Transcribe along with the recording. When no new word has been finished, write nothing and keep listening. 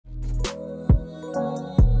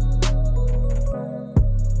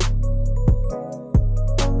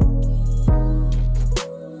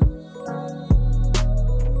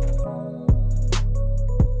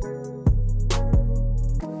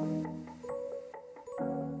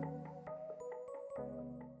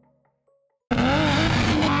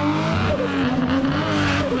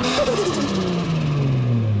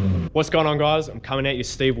What's going on, guys? I'm coming at you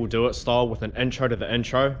Steve Will Do It style with an intro to the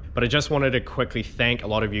intro, but I just wanted to quickly thank a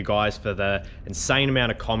lot of you guys for the insane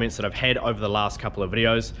amount of comments that I've had over the last couple of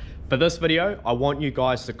videos. For this video, I want you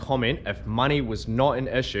guys to comment if money was not an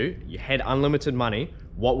issue, you had unlimited money,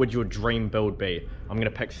 what would your dream build be? I'm gonna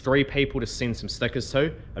pick 3 people to send some stickers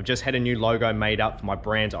to. I've just had a new logo made up for my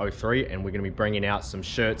brand 03 and we're gonna be bringing out some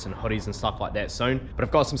shirts and hoodies and stuff like that soon. But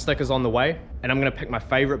I've got some stickers on the way and I'm gonna pick my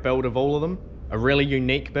favorite build of all of them, a really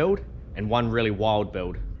unique build and one really wild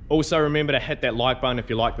build. Also remember to hit that like button if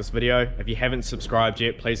you like this video. If you haven't subscribed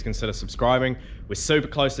yet, please consider subscribing. We're super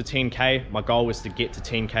close to 10K. My goal is to get to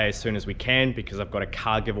 10K as soon as we can because I've got a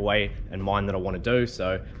car giveaway in mind that I want to do.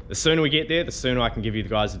 So the sooner we get there, the sooner I can give you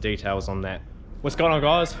guys the details on that. What's going on,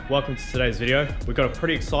 guys? Welcome to today's video. We've got a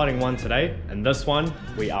pretty exciting one today. In this one,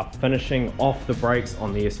 we are finishing off the brakes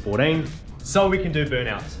on the S14. So we can do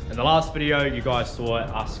burnouts. In the last video, you guys saw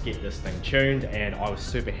us get this thing tuned and I was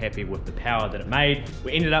super happy with the power that it made.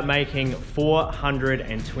 We ended up making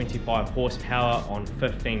 425 horsepower on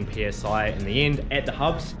 15 PSI in the end at the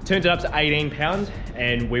hubs. Turned it up to 18 pounds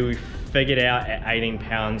and we figured out at 18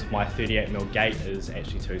 pounds, my 38mm gate is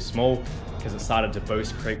actually too small because it started to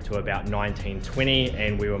boost creep to about 1920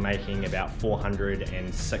 and we were making about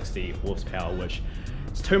 460 horsepower, which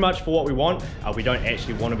it's too much for what we want. We don't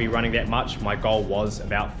actually want to be running that much. My goal was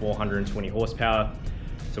about 420 horsepower.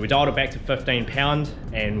 So we dialed it back to 15 pounds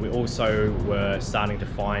and we also were starting to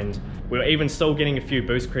find, we were even still getting a few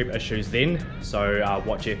boost creep issues then. So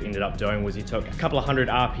what Jeff ended up doing was he took a couple of 100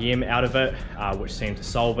 RPM out of it, which seemed to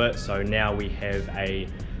solve it. So now we have a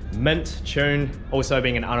mint tune. Also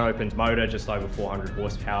being an unopened motor, just over 400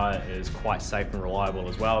 horsepower is quite safe and reliable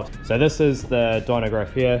as well. So this is the dyno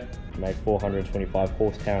graph here. Made 425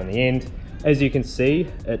 horsepower in the end. As you can see,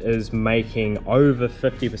 it is making over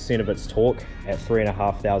 50% of its torque at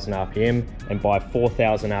 3,500 RPM, and by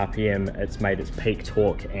 4,000 RPM it's made its peak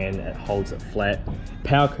torque and it holds it flat.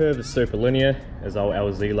 Power curve is super linear, as old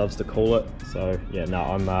LZ loves to call it. So yeah, no,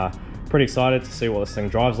 I'm pretty excited to see what this thing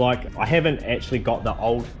drives like. I haven't actually got the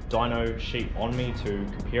old dyno sheet on me to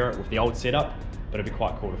compare it with the old setup, but it'd be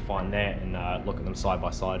quite cool to find that and look at them side by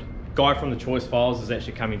side. Guy from the choice files is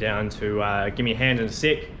actually coming down to give me a hand in a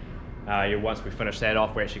sec. Once we finish that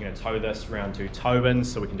off, we're actually going to tow this around to Tobin's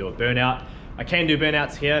so we can do a burnout. I can do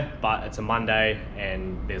burnouts here, but it's a Monday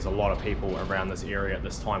and there's a lot of people around this area at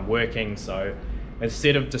this time working. So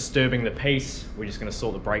instead of disturbing the peace, we're just going to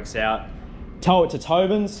sort the brakes out, tow it to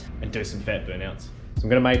Tobin's and do some fat burnouts. So I'm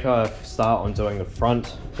going to make a start on doing the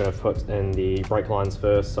front. I'm going to put in the brake lines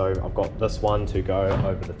first. So I've got this one to go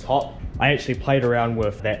over the top. I actually played around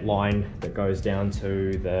with that line that goes down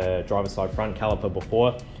to the driver's side front caliper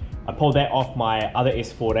before. I pulled that off my other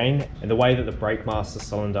S14, and the way that the brake master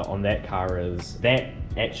cylinder on that car is, that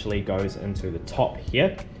actually goes into the top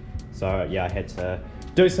here. So yeah, I had to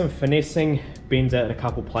do some finessing, bend it in a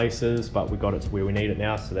couple places, but we got it to where we need it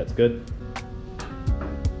now, so that's good.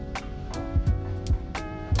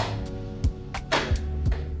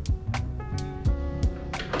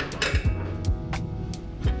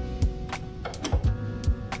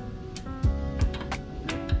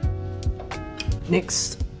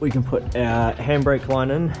 Next, we can put our handbrake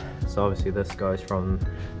line in. So obviously this goes from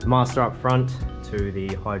the master up front to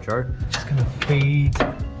the hydro. Just gonna feed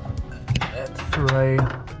that tray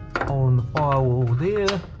on the firewall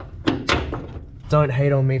there. Don't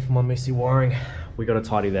hate on me for my messy wiring. We gotta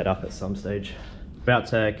tidy that up at some stage. About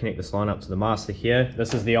to connect this line up to the master here.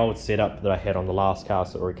 This is the old setup that I had on the last car,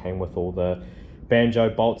 so it already came with all the banjo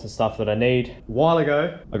bolts and stuff that I need. A while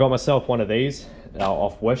ago, I got myself one of these.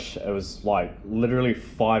 Off Wish. It was like literally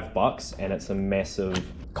 $5 and it's a massive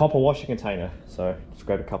copper washer container. So just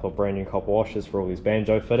grab a couple of brand new copper washers for all these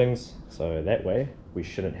banjo fittings, so that way we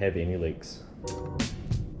shouldn't have any leaks.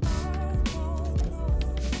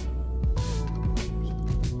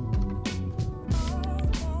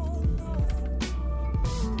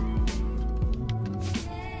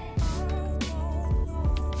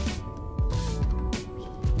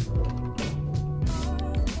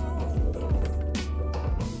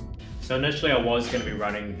 So initially I was going to be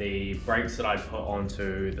running the brakes that I put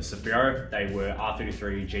onto the Silvia. They were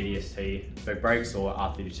R33 GDST big brakes or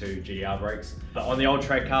R32 GDR brakes. But on the old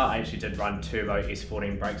track car, I actually did run turbo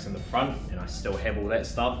S14 brakes in the front and I still have all that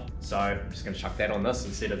stuff. So I'm just going to chuck that on this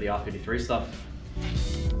instead of the R33 stuff.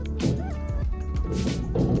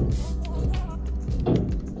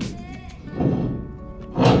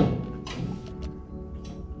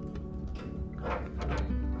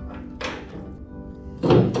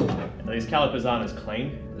 These calipers aren't as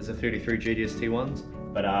clean as the 33 GDST ones,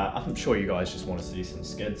 but I'm sure you guys just want to see some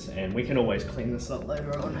skids and we can always clean this up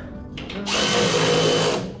later on.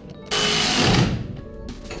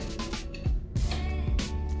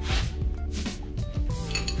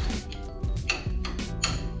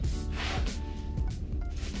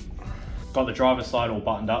 Got the driver's side all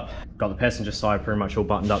buttoned up. Got the passenger side pretty much all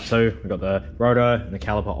buttoned up too. We've got the rotor and the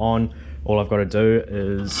caliper on. All I've got to do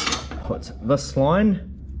is put this line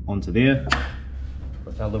onto there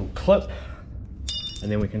with our little clip, and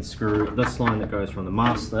then we can screw this line that goes from the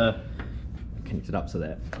master, connect it up to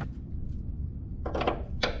that.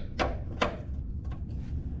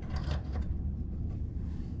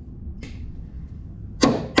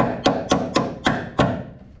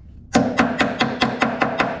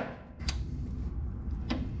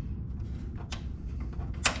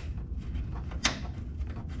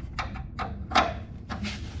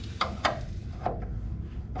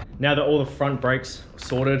 Now that all the front brakes are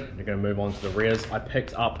sorted, we're going to move on to the rears. I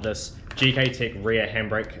picked up this GK Tech rear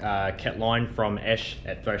handbrake kit line from Ash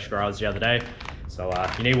at Thrash Garage the other day. So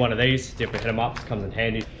if you need one of these, definitely hit them up, it comes in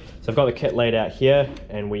handy. So I've got the kit laid out here,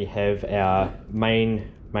 and we have our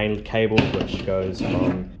main cable, which goes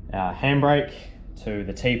from our handbrake to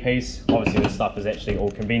the T-piece. Obviously this stuff is actually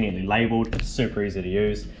all conveniently labelled, super easy to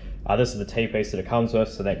use. This is the T-piece that it comes with,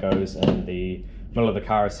 so that goes in the middle of the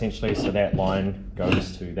car essentially, so that line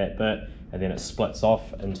goes to that bit, and then it splits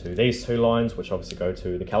off into these two lines, which obviously go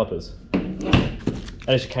to the calipers. It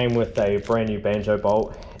actually came with a brand new banjo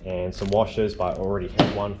bolt and some washers, but I already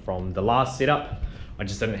had one from the last setup. I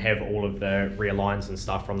just didn't have all of the rear lines and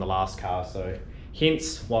stuff from the last car, so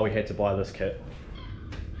hence why we had to buy this kit.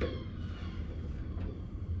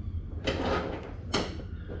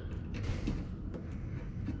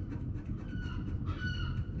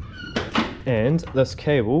 And this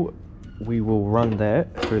cable, we will run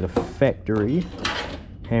that through the factory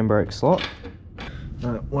handbrake slot.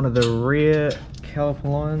 One of the rear caliper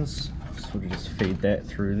lines, so we'll just feed that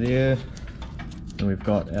through there. And we've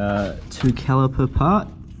got a 2 caliper part,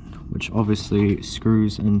 which obviously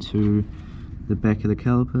screws into the back of the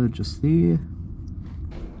caliper just there.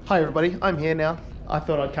 Hi everybody, I'm here now. I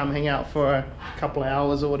thought I'd come hang out for a couple of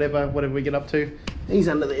hours or whatever we get up to. He's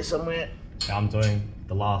under there somewhere. I'm doing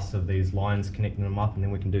the last of these lines, connecting them up, and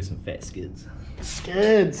then we can do some fat skids.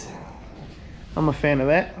 Skids! I'm a fan of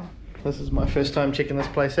that. This is my first time checking this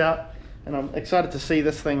place out, and I'm excited to see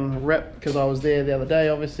this thing rip, because I was there the other day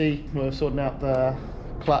obviously. We were sorting out the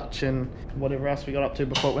clutch and whatever else we got up to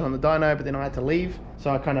before it went on the dyno, but then I had to leave, so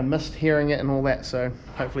I kind of missed hearing it and all that. So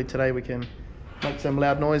hopefully today we can make some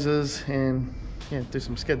loud noises and yeah, do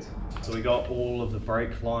some skids. So we got all of the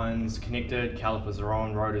brake lines connected, calipers are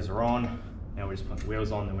on, rotors are on. Now we just put the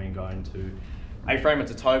wheels on, then we can go into A-frame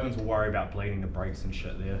into Tobin's. We'll worry about bleeding the brakes and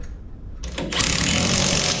shit there.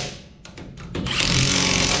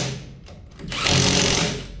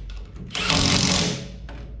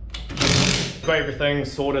 Got everything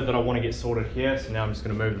sorted that I want to get sorted here, so now I'm just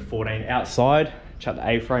going to move the 14 outside, chuck the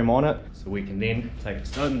A-frame on it, so we can then take it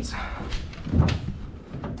to Tobin's.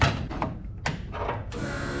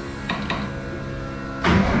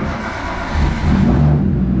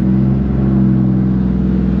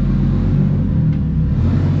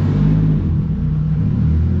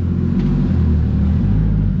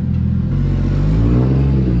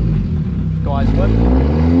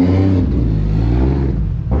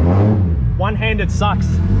 One-handed sucks.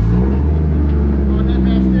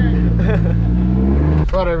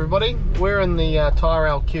 Right everybody, we're in the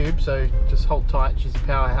Tyrell Cube, so just hold tight, she's a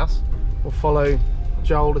powerhouse. We'll follow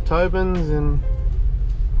Joel to Tobin's and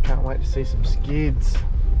can't wait to see some skids.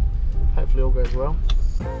 Hopefully all goes well.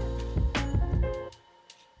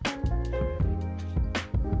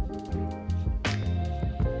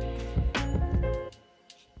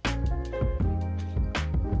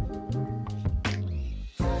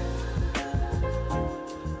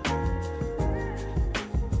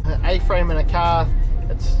 A-frame in a car,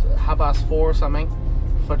 it's hub R4 or something,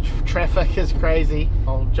 for traffic is crazy.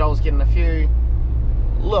 Oh, Joel's getting a few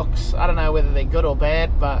looks, I don't know whether they're good or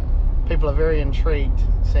bad, but people are very intrigued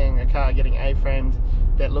seeing a car getting A-framed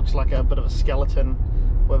that looks like a bit of a skeleton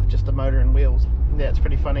with just a motor and wheels. Yeah, it's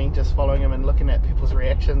pretty funny just following them and looking at people's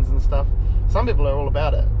reactions and stuff. Some people are all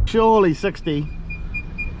about it. Surely 60,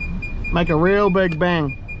 make a real big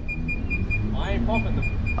bang. I ain't popping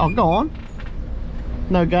them. Oh, go on.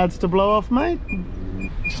 No guards to blow off, mate.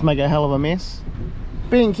 Just make a hell of a mess.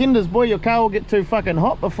 Being Kinders, boy, your car will get too fucking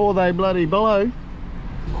hot before they bloody blow.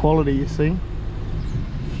 Quality, you see.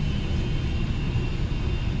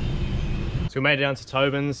 So we made it down to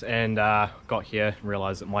Tobin's and got here and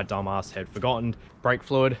realised that my dumb ass had forgotten brake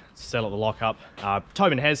fluid to settle the lockup.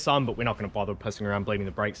 Tobin has some, but we're not going to bother pissing around bleeding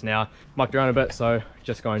the brakes now. Mucked around a bit, so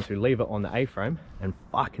just going to leave it on the A-frame and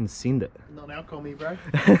fucking send it. Not now, call me bro.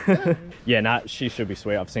 Yeah, nah, she should be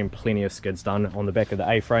sweet. I've seen plenty of skids done on the back of the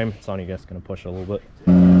A-frame. It's only just going to push it a little bit.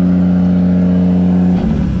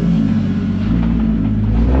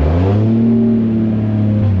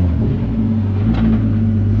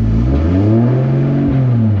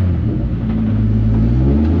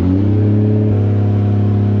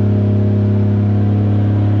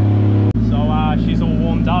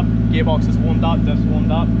 gearbox is warmed up, diff's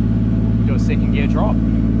warmed up. Do a second gear drop.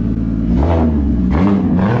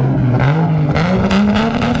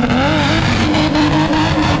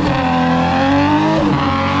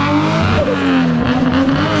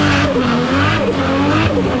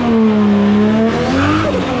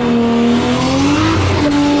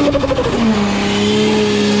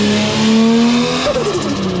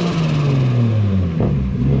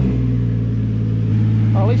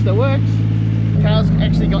 At least it works. The car's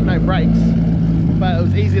actually got no brakes, but it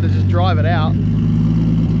was easy to just drive it out.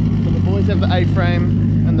 But the boys have the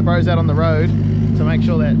A-frame and the bros out on the road to make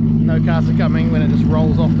sure that no cars are coming when it just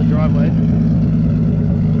rolls off the driveway. Go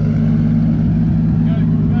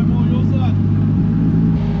more your side.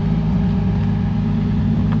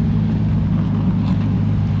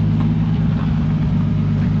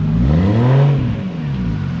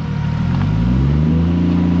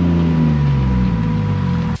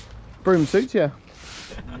 Broom suits you.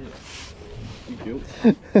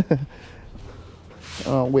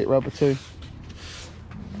 Oh, wet rubber too.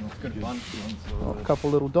 Good fun. Oh, a couple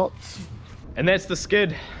little dots. And that's the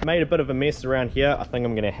skid. Made a bit of a mess around here. I think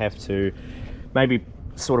I'm gonna have to maybe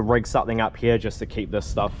sort of rig something up here just to keep this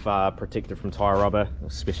stuff protected from tire rubber,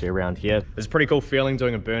 especially around here. It's a pretty cool feeling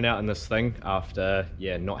doing a burnout in this thing after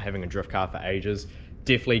not having a drift car for ages.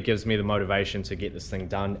 Definitely gives me the motivation to get this thing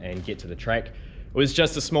done and get to the track. It was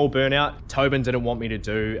just a small burnout. Tobin didn't want me to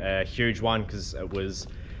do a huge one because it was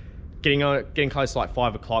getting close to like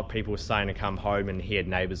 5 o'clock. People were starting to come home and he had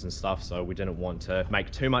neighbors and stuff, so we didn't want to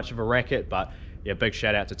make too much of a racket. But yeah, big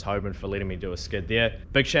shout out to Tobin for letting me do a skid there.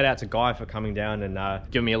 Big shout out to Guy for coming down and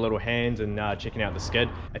giving me a little hand and checking out the skid.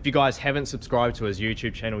 If you guys haven't subscribed to his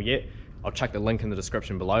YouTube channel yet, I'll chuck the link in the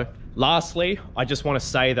description below. Lastly, I just want to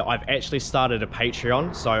say that I've actually started a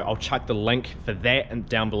Patreon, so I'll chuck the link for that and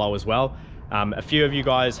down below as well. A few of you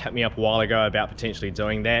guys hit me up a while ago about potentially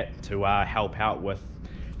doing that to help out with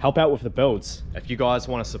the builds. If you guys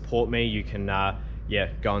want to support me, you can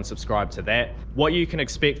go and subscribe to that. What you can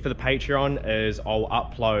expect for the Patreon is I'll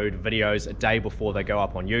upload videos a day before they go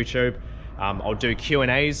up on YouTube. I'll do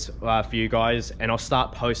Q&As for you guys, and I'll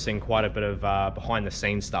start posting quite a bit of behind the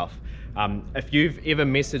scenes stuff. If you've ever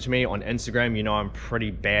messaged me on Instagram, you know I'm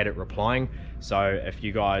pretty bad at replying. So if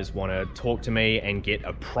you guys want to talk to me and get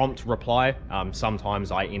a prompt reply,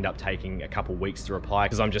 sometimes I end up taking a couple weeks to reply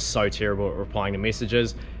because I'm just so terrible at replying to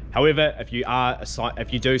messages. However, if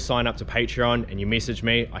you do sign up to Patreon and you message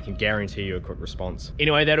me, I can guarantee you a quick response.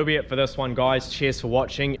 Anyway, that'll be it for this one, guys. Cheers for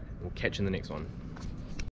watching. We'll catch you in the next one.